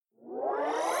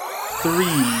3,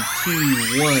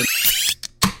 2, 1.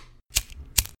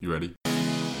 You ready?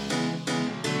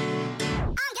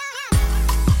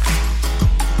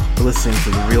 You're listening to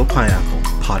the Real Pineapple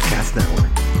Podcast Network.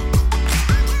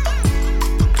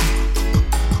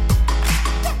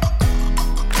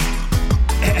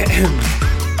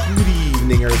 Good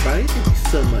evening, everybody. Thank you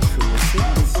so much for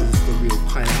listening. This is the Real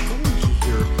Pineapple. This is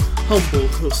your humble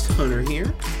host, Hunter,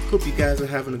 here. Hope you guys are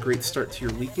having a great start to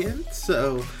your weekend.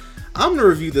 So, I'm going to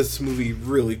review this movie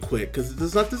really quick because it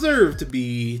does not deserve to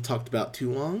be talked about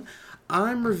too long.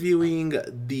 I'm reviewing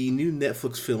the new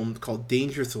Netflix film called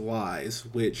Dangerous Lies,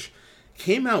 which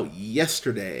came out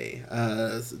yesterday.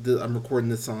 I'm recording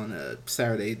this on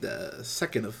Saturday, the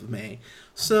 2nd of May.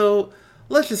 So,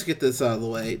 let's just get this out of the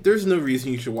way. There's no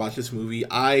reason you should watch this movie.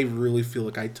 I really feel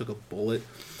like I took a bullet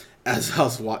as I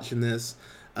was watching this.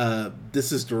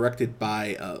 This is directed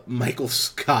by Michael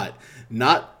Scott.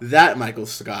 Not that Michael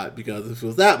Scott, because if it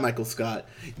was that Michael Scott,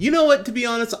 you know what, to be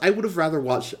honest, I would have rather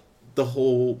watched the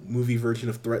whole movie version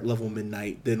of Threat Level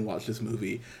Midnight than watch this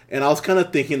movie. And I was kind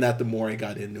of thinking that the more I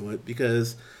got into it,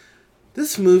 because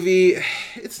this movie,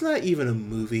 it's not even a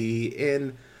movie,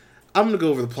 and I'm going to go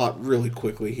over the plot really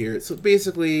quickly here. So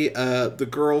basically, the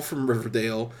girl from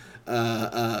Riverdale,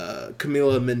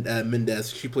 Camila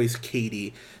Mendez, she plays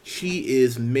Katie. She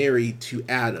is married to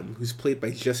Adam, who's played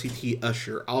by Jesse T.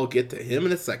 Usher. I'll get to him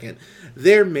in a second.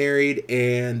 They're married,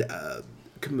 and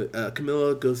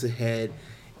Camila goes ahead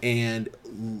and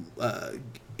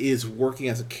is working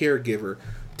as a caregiver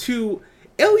to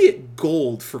Elliot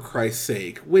Gould, for Christ's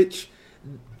sake, which,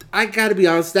 I gotta be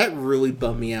honest, that really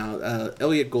bummed me out.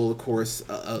 Elliot Gould, of course,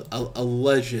 a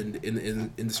legend in the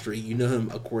industry. You know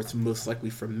him, of course, most likely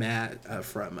from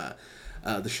the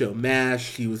show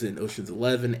MASH. He was in Ocean's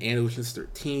 11 and Ocean's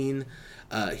 13.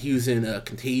 He was in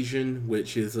Contagion,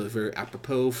 which is very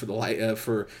apropos for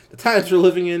the times we're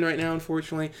living in right now,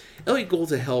 unfortunately. Elliot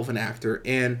Gould's a hell of an actor,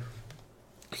 and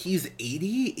he's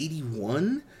 80,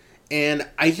 81. And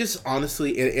I just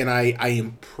honestly, and I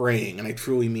am praying, and I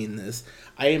truly mean this,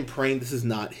 I am praying this is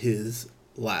not his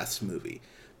last movie,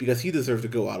 because he deserves to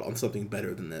go out on something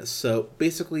better than this. So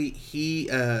basically, she's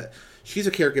a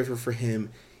caregiver for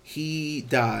him. He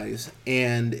dies,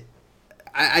 and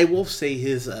I will say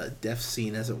his death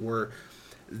scene, as it were,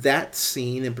 that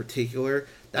scene in particular,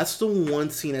 that's the one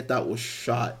scene I thought was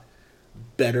shot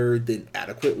better than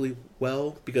adequately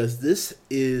well, because this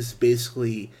is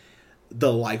basically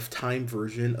the Lifetime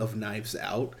version of Knives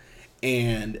Out.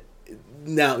 And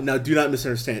now do not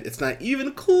misunderstand, it's not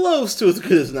even close to as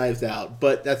good as Knives Out,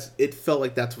 but it felt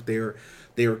like that's what they were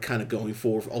kind of going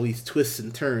for all these twists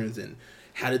and turns, and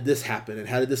how did this happen, and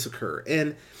how did this occur.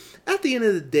 And at the end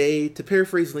of the day, to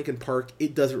paraphrase Linkin Park,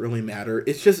 it doesn't really matter.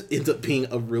 It just ends up being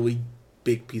a really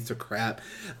big piece of crap.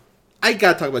 I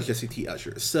gotta talk about Jesse T.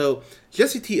 Usher. So,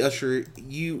 Jesse T. Usher,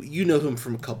 you know him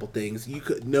from a couple things. You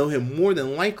could know him more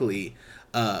than likely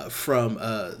from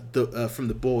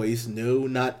The Boys. No,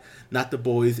 not The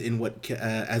Boys in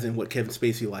as in what Kevin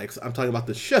Spacey likes. I'm talking about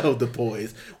the show The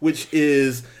Boys, which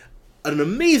is an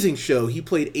amazing show. He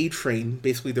played A-Train,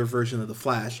 basically their version of The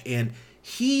Flash, and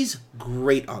he's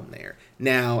great on there.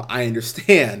 Now, I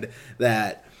understand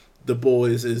that The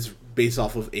Boys is based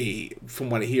off of from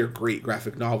what I hear, great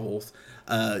graphic novels.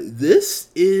 This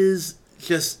is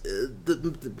just,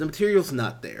 the material's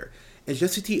not there. And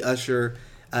Jesse T. Usher,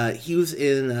 he was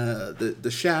in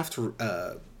the Shaft,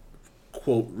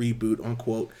 quote, reboot,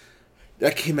 unquote,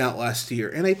 that came out last year.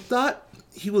 And I thought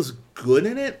he was good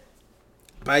in it,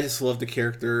 but I just love the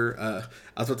character.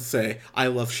 I was about to say, I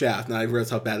love Shaft, and I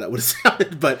realized how bad that would have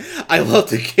sounded, but I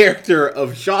love the character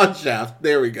of Sean Shaft.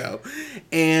 There we go.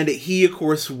 And he, of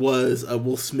course, was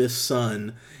Will Smith's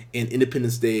son in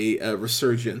Independence Day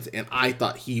Resurgence, and I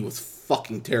thought he was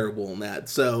fucking terrible in that.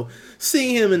 So,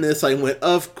 seeing him in this, I went,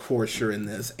 of course you're in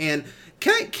this. And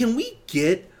can we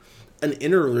get an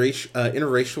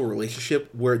interracial relationship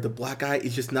where the black guy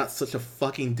is just not such a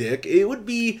fucking dick? It would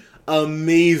be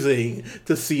amazing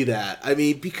to see that. I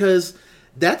mean, because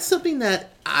that's something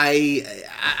that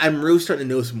I'm really starting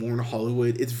to notice more in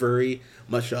Hollywood. It's very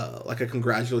much like a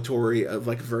congratulatory of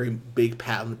like a very big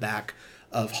pat on the back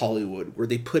of Hollywood, where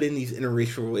they put in these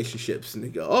interracial relationships and they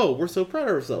go, "Oh, we're so proud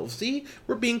of ourselves. See,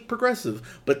 we're being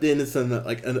progressive." But then it's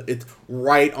it's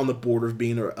right on the border of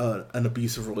being an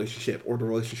abusive relationship, or the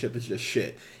relationship is just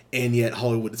shit. And yet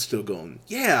Hollywood is still going,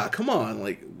 "Yeah, come on,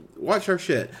 like, watch our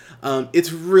shit."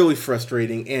 It's really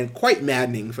frustrating and quite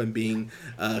maddening, if I'm being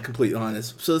completely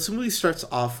honest. So this movie starts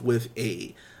off with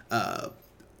a gun,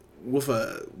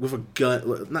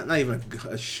 not even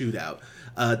a shootout.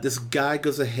 This guy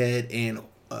goes ahead and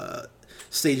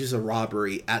stages a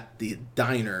robbery at the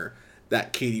diner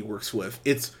that Katie works with.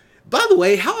 It's, by the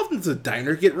way, how often does a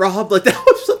diner get robbed? Like, that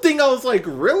was something I was like,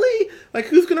 really? Like,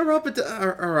 who's gonna rob it?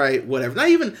 All right, whatever. Not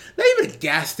even a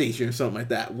gas station or something like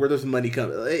that where there's money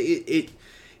coming.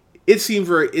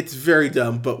 It's very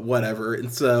dumb, but whatever.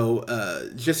 And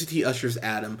so Jesse T. Usher's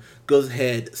Adam goes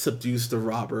ahead, subdues the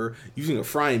robber using a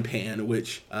frying pan,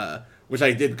 which I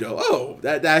did go, oh,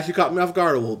 that actually caught me off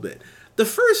guard a little bit. The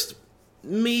first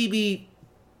maybe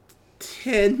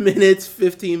 10 minutes,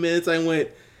 15 minutes, I went,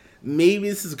 maybe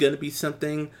this is going to be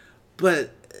something.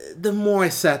 But the more I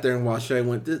sat there and watched it, I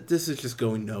went, this is just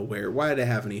going nowhere. Why did I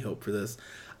have any hope for this?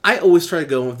 I always try to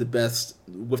go with the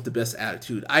best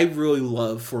attitude. I really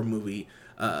love for a movie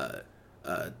to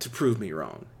prove me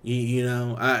wrong. You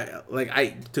know,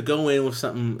 I to go in with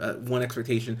something, one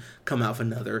expectation, come out with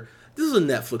another. This is a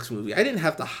Netflix movie. I didn't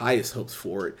have the highest hopes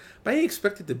for it, but I didn't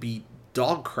expect it to be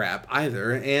dog crap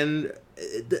either. And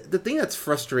the thing that's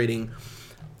frustrating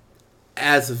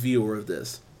as a viewer of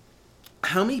this,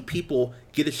 how many people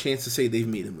get a chance to say they've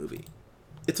made a movie?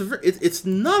 It's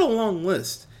not a long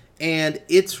list. And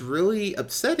it's really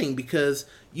upsetting because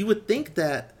you would think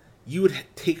that you would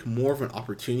take more of an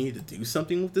opportunity to do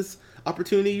something with this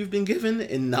opportunity you've been given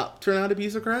and not turn out a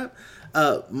piece of crap.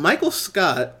 Michael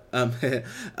Scott,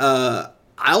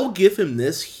 I'll give him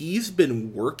this. He's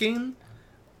been working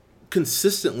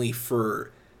consistently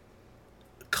for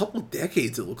a couple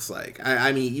decades, it looks like.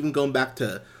 I mean, even going back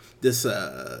to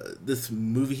this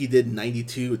movie he did in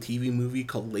 '92, a TV movie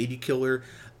called Lady Killer.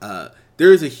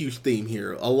 There is a huge theme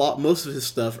here. Most of his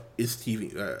stuff is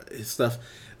TV.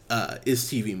 Is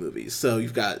TV movies. So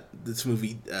you've got this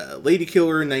movie, Lady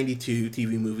Killer in '92,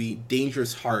 TV movie,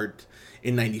 Dangerous Heart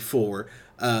in '94.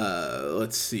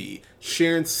 Let's see,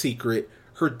 Sharon's Secret,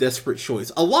 Her Desperate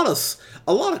Choice. A lot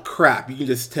of crap. You can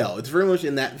just tell. It's very much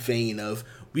in that vein of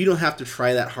we don't have to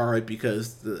try that hard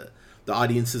because the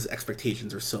audience's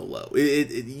expectations are so low.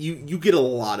 You get a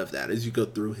lot of that as you go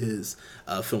through his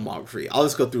filmography. I'll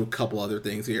just go through a couple other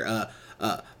things here.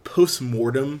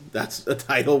 Postmortem, that's a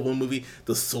title of one movie.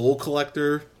 The Soul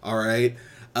Collector, all right.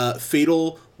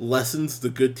 Fatal Lessons, The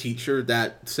Good Teacher,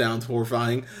 that sounds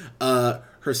horrifying.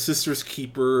 Her Sister's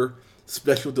Keeper,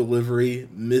 Special Delivery,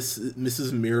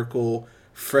 Mrs. Miracle,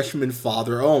 Freshman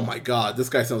Father. Oh my god, this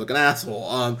guy sounds like an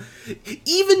asshole.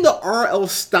 Even the R.L.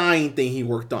 Stine thing he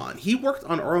worked on. He worked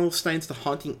on R.L. Stine's The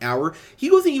Haunting Hour. He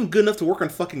wasn't even good enough to work on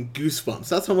fucking Goosebumps.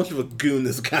 That's how much of a goon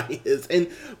this guy is. And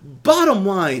bottom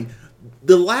line,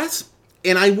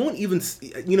 and I won't even,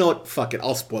 you know what, fuck it,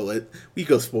 I'll spoil it. We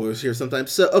go spoilers here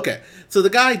sometimes. So, okay, so the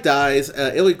guy dies,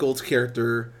 Elliot Gould's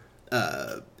character,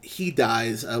 he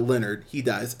dies, Leonard, he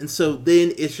dies. And so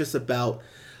then it's just about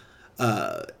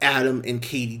Adam and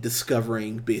Katie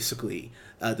discovering basically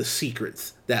the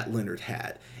secrets that Leonard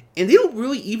had. And they don't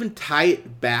really even tie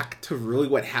it back to really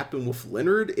what happened with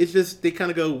Leonard. It's just, they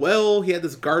kind of go, well, he had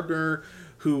this gardener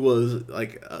who was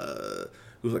like a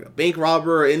bank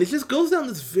robber, and it just goes down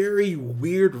this very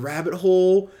weird rabbit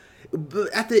hole.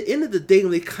 But at the end of the day,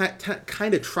 when they kind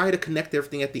of try to connect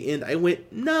everything at the end, I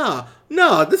went, no,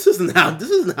 this isn't how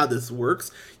this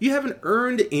works. You haven't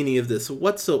earned any of this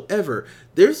whatsoever.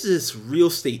 There's this real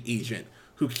estate agent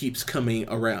who keeps coming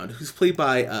around, who's played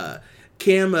by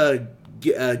Cam I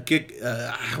want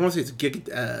to say it's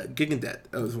Gigandet.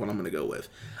 That was what I'm going to go with.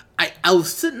 I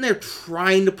was sitting there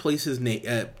trying to place his name,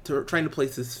 trying to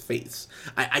place his face.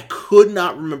 I could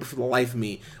not remember for the life of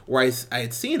me where I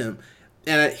had seen him.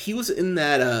 And he was in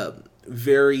that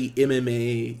very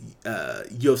MMA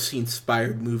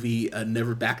UFC-inspired movie,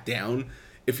 Never Back Down.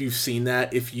 If you've seen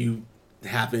that, if you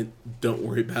haven't, don't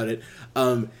worry about it.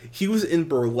 He was in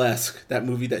Burlesque, that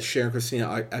movie that Sharon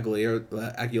Christina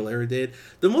Aguilera did.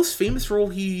 The most famous role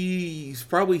he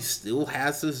probably still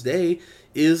has to this day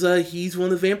is he's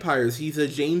one of the vampires. He's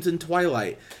James in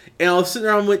Twilight. And I was sitting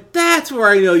around and went, that's where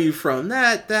I know you from.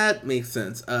 That makes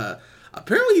sense.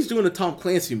 Apparently he's doing a Tom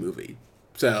Clancy movie.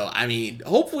 So, I mean,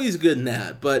 hopefully he's good in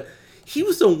that. But he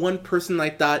was the one person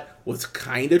I thought was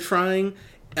kind of trying.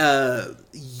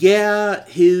 Yeah,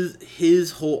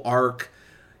 his whole arc,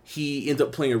 he ends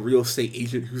up playing a real estate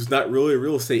agent who's not really a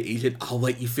real estate agent. I'll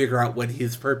let you figure out what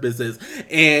his purpose is.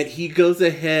 And he goes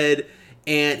ahead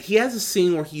and he has a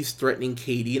scene where he's threatening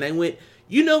Katie. And I went,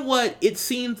 you know what? It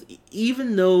seems,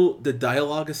 even though the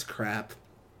dialogue is crap,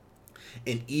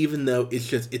 and even though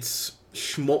it's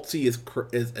schmaltzy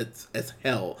as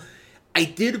hell, I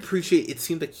did appreciate it.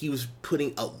 Seemed like he was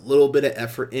putting a little bit of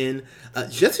effort in.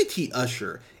 Jesse T.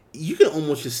 Usher, you can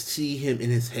almost just see him in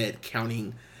his head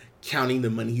counting the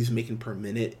money he's making per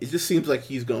minute. It just seems like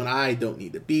he's going, I don't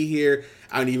need to be here.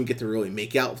 I don't even get to really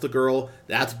make out with the girl.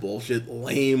 That's bullshit.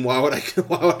 Lame. Why would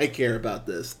I care about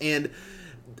this? And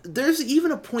there's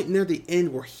even a point near the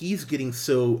end where he's getting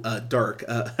so dark.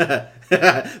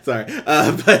 Sorry,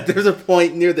 but there's a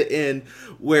point near the end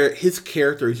where his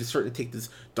character is just starting to take this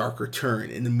darker turn,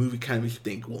 and the movie kind of makes you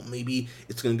think, well, maybe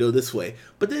it's going to go this way.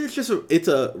 But then it's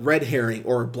a red herring,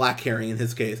 or a black herring in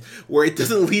his case, where it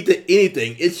doesn't lead to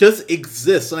anything. It just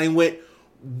exists, and I went,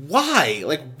 why?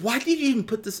 Like, why did you even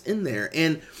put this in there?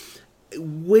 And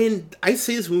when I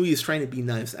say this movie is trying to be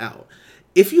Knives Out,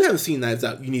 if you haven't seen Knives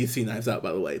Out, you need to see Knives Out,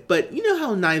 by the way. But you know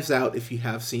how Knives Out, if you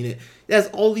have seen it, it has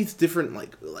all these different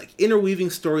like interweaving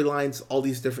storylines, all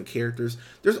these different characters.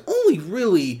 There's only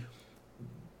really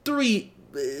three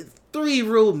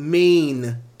real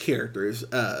main characters: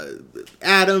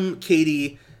 Adam,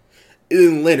 Katie,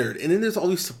 and Leonard. And then there's all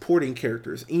these supporting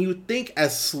characters. And you would think,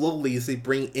 as slowly as they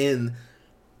bring in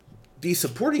these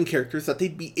supporting characters, that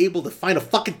they'd be able to find a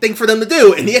fucking thing for them to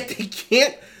do, and yet they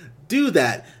can't do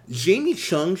that. Jamie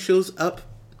Chung shows up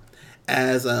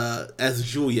as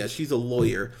Julia. She's a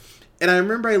lawyer, and I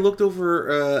remember I looked over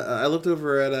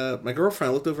at my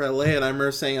girlfriend. I looked over at Leia, and I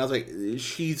remember saying, I was like,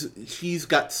 she's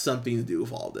got something to do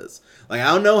with all this. Like,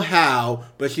 I don't know how,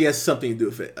 but she has something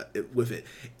to do with it.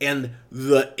 And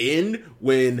the end,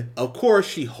 when of course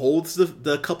she holds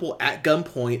the couple at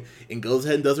gunpoint and goes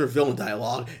ahead and does her villain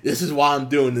dialogue. This is why I'm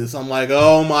doing this. I'm like,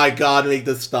 oh my god, make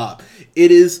this stop.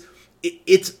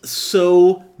 It's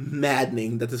so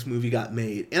maddening that this movie got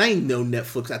made. And I know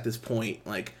Netflix at this point,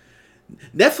 like,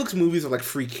 Netflix movies are like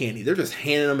free candy. They're just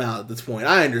handing them out at this point.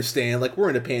 I understand. Like, we're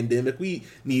in a pandemic. We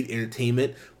need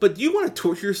entertainment. But do you want to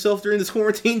torture yourself during this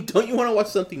quarantine? Don't you want to watch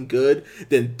something good?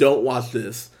 Then don't watch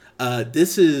this.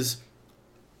 This is...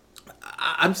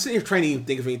 I'm sitting here trying to even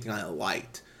think of anything I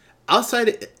liked.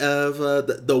 Outside of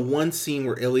the one scene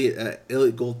where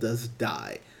Elliot Gould does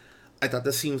die, I thought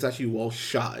the scene was actually well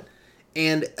shot.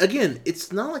 And again,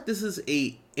 it's not like this is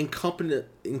a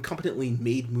incompetently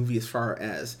made movie as far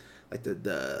as like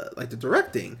the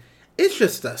directing. It's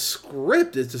just the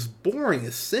script is just boring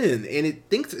as sin, and it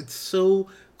thinks it's so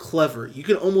clever. You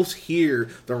can almost hear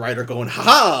the writer going,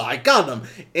 "Ha! I got him!"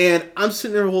 And I'm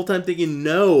sitting there the whole time thinking,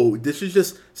 no, this is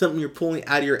just something you're pulling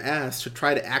out of your ass to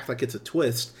try to act like it's a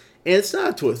twist, and it's not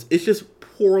a twist. It's just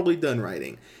poorly done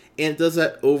writing, and it does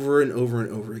that over and over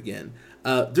and over again.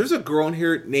 There's a girl in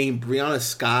here named Brianna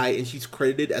Sky, and she's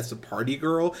credited as the party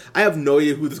girl. I have no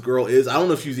idea who this girl is. I don't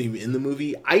know if she's even in the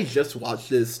movie. I just watched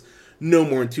this no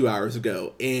more than 2 hours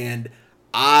ago, and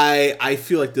I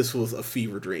feel like this was a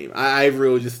fever dream. I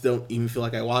really just don't even feel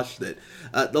like I watched it.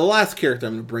 The last character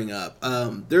I'm going to bring up,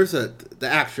 there's the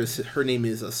actress, her name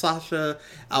is Sasha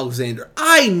Alexander.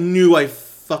 I knew I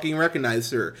fucking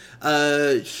recognized her.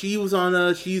 She was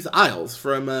on, she's Isles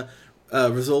from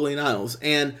Rizzoli and Isles,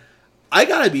 and I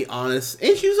gotta be honest,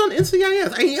 and she was on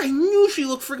NCIS. I knew she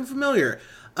looked freaking familiar.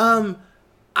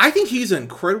 I think she's an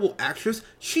incredible actress.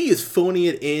 She is phoning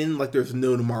it in like there's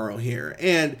no tomorrow here.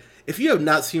 And if you have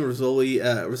not seen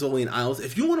Rizzoli and Isles,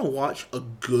 if you want to watch a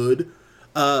good,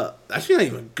 actually not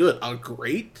even good, a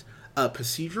great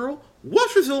procedural, watch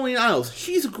Rizzoli and Isles.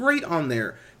 She's great on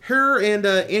there. Her and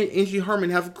Angie Harmon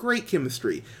have great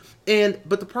chemistry.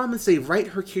 But the problem is they write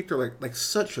her character like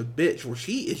such a bitch, where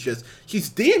she's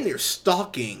damn near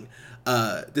stalking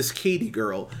this Katie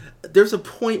girl. There's a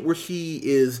point where she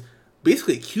is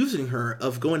basically accusing her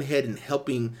of going ahead and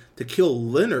helping to kill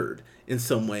Leonard in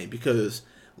some way, because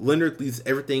Leonard leaves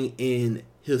everything in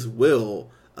his will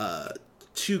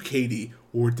to Katie,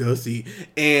 or does he?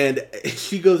 And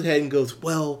she goes ahead and goes,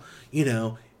 well, you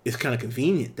know, it's kind of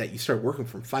convenient that you started working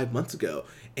from 5 months ago,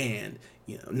 and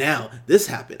you know, now this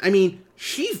happened. I mean,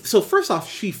 so first off,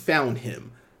 she found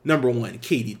him. Number one,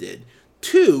 Katie did.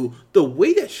 Two, the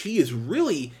way that she is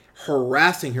really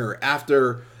harassing her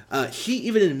after she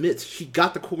even admits she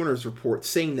got the coroner's report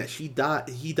saying that he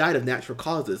died of natural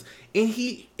causes, and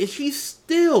she's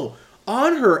still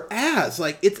on her ass.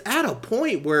 Like, it's at a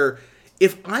point where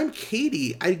if I'm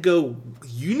Katie, I'd go,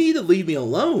 you need to leave me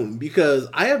alone because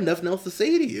I have nothing else to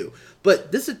say to you.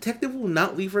 But this detective will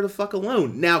not leave her the fuck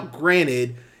alone. Now,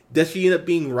 granted, does she end up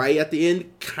being right at the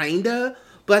end? Kinda.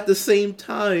 But at the same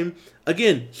time,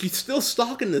 again, she's still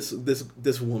stalking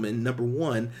this woman, number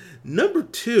one. Number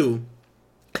two,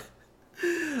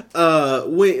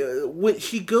 when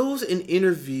she goes and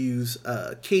interviews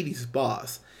Katie's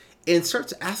boss and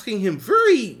starts asking him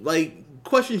very, like,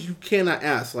 questions you cannot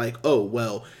ask, like, oh,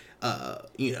 well,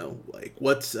 you know, like,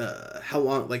 what's, how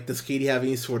long, like, does Katie have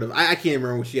any sort of, I can't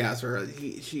remember what she asked her.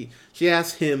 She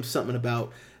asked him something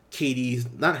about Katie's,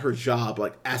 not her job,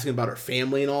 like, asking about her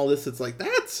family and all this. It's like,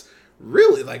 that's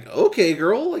really, like, okay,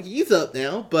 girl, like, he's up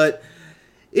now, but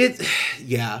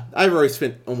yeah, I've already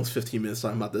spent almost 15 minutes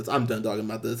talking about this. I'm done talking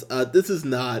about this. This is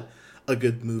not a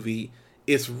good movie.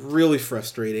 It's really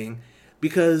frustrating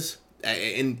because,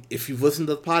 and if you've listened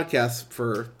to the podcast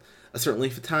for a certain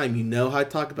length of time, you know how I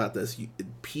talk about this.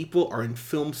 People are in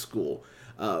film school,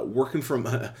 working from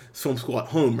film school at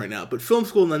home right now, but film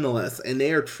school nonetheless, and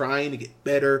they are trying to get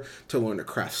better, to learn to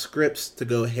craft scripts, to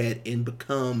go ahead and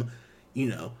become,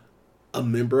 a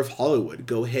member of Hollywood.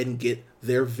 Go ahead and get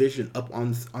their vision up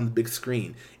on the big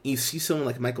screen. And you see someone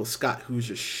like Michael Scott who's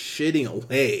just shitting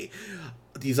away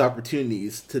these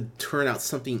opportunities to turn out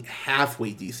something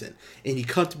halfway decent, and he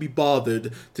can't be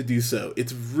bothered to do so.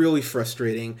 It's really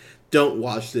frustrating. Don't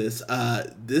watch this. I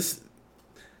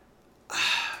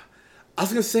was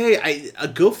gonna say,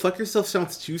 go fuck yourself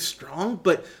sounds too strong,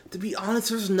 but to be honest,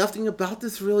 there's nothing about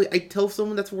this really I tell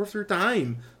someone that's worth your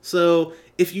time. So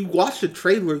if you watch the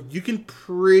trailer, you can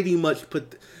pretty much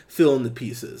fill in the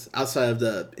pieces outside of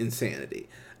the insanity.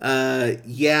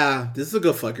 Yeah, this is a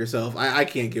go fuck yourself. I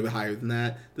can't give it higher than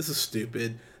that. This is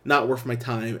stupid. Not worth my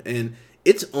time. And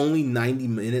it's only 90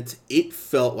 minutes. It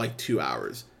felt like 2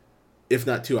 hours. If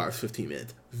not 2 hours, 15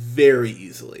 minutes. Very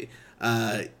easily.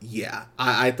 Yeah,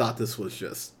 I thought this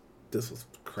was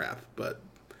crap, but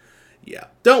yeah,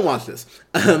 don't watch this.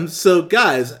 So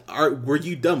guys, were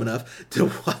you dumb enough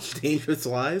to watch Dangerous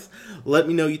Lies? Let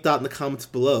me know your thought in the comments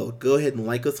below. Go ahead and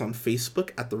like us on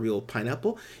Facebook at The Real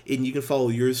Pineapple, and you can follow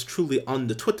yours truly on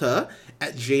the Twitter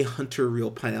at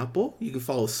JHunterRealPineapple. You can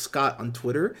follow Scott on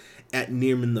Twitter at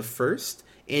Nearman1st,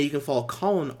 and you can follow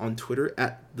Colin on Twitter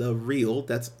at The Real,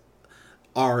 that's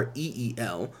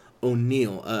REEL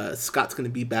O'Neill. Scott's going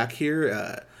to be back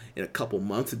here in a couple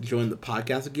months and join the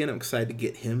podcast again. I'm excited to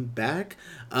get him back.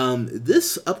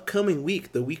 This upcoming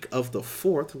week, the week of the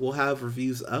 4th, we'll have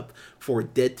reviews up for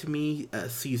Dead to Me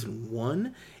Season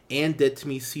 1 and Dead to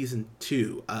Me Season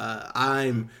 2.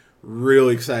 I'm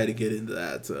really excited to get into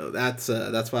that. So that's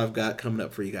what I've got coming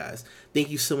up for you guys.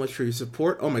 Thank you so much for your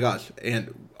support. Oh my gosh.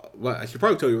 And well, I should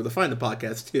probably tell you where to find the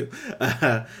podcast too.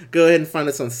 Go ahead and find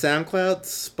us on SoundCloud,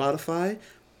 Spotify,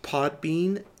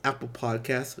 Podbean, Apple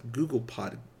Podcasts, Google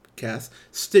Podcasts,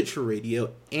 Stitcher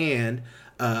Radio, and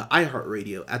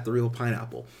iHeartRadio at The Real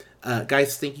Pineapple.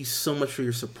 Guys, thank you so much for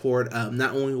your support.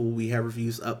 Not only will we have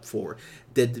reviews up for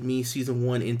Dead to Me Season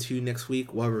 1 and 2 next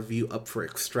week, we'll have a review up for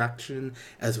Extraction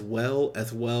as well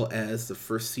as the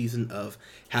first season of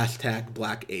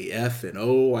 #BlackAF, and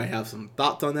I have some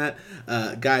thoughts on that.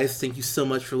 Guys, thank you so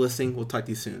much for listening. We'll talk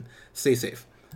to you soon. Stay safe.